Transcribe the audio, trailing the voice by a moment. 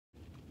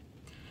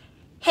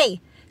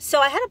Hey, so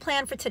I had a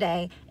plan for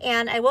today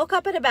and I woke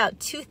up at about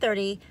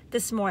 2:30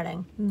 this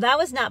morning. That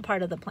was not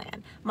part of the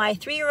plan. My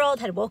 3-year-old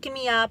had woken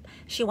me up.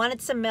 She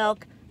wanted some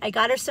milk. I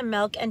got her some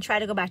milk and tried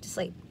to go back to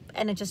sleep,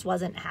 and it just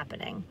wasn't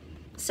happening.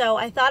 So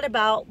I thought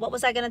about what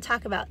was I going to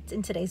talk about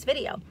in today's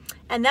video.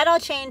 And that all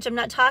changed. I'm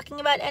not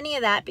talking about any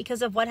of that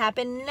because of what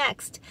happened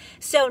next.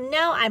 So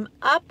now I'm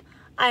up.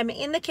 I'm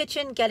in the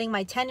kitchen getting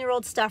my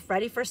 10-year-old stuff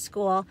ready for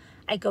school.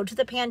 I go to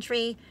the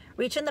pantry,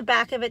 reach in the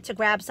back of it to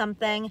grab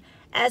something.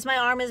 As my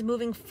arm is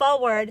moving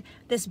forward,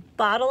 this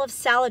bottle of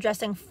salad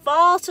dressing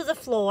falls to the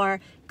floor,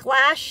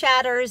 glass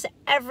shatters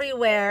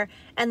everywhere,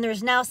 and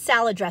there's now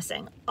salad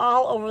dressing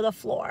all over the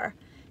floor.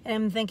 And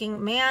I'm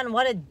thinking, man,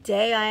 what a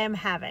day I am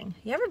having.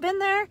 You ever been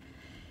there?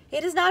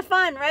 It is not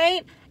fun,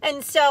 right?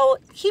 And so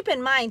keep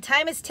in mind,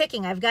 time is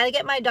ticking. I've got to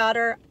get my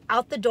daughter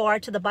out the door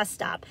to the bus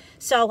stop.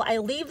 So I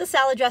leave the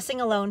salad dressing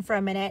alone for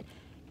a minute,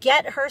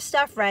 get her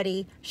stuff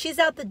ready. She's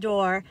out the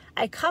door.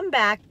 I come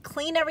back,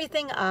 clean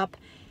everything up,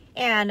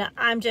 and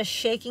I'm just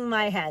shaking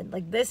my head.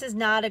 Like, this is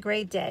not a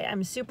great day.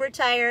 I'm super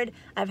tired.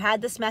 I've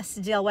had this mess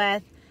to deal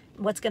with.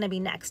 What's going to be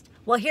next?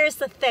 Well, here's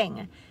the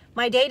thing.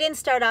 My day didn't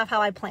start off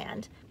how I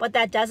planned, but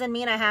that doesn't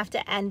mean I have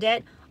to end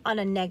it on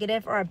a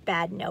negative or a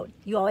bad note.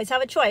 You always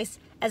have a choice,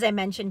 as I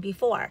mentioned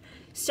before.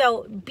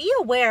 So be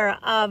aware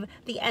of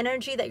the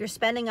energy that you're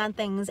spending on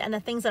things and the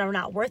things that are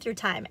not worth your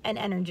time and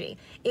energy.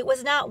 It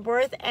was not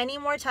worth any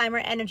more time or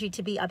energy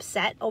to be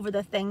upset over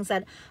the things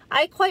that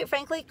I quite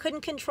frankly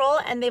couldn't control,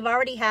 and they've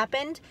already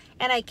happened,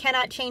 and I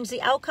cannot change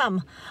the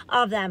outcome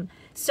of them.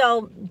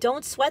 So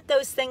don't sweat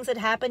those things that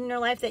happen in your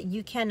life that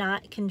you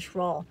cannot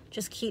control.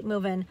 Just keep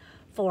moving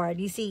forward.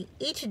 You see,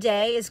 each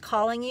day is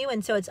calling you,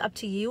 and so it's up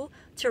to you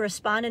to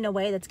respond in a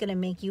way that's going to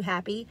make you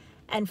happy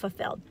and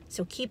fulfilled.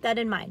 So keep that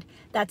in mind.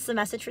 That's the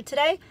message for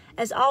today.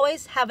 As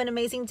always, have an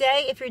amazing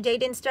day. If your day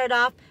didn't start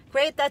off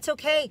great, that's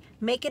okay.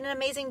 Make it an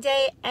amazing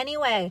day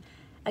anyway.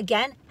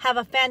 Again, have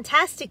a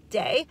fantastic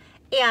day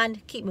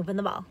and keep moving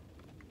the ball.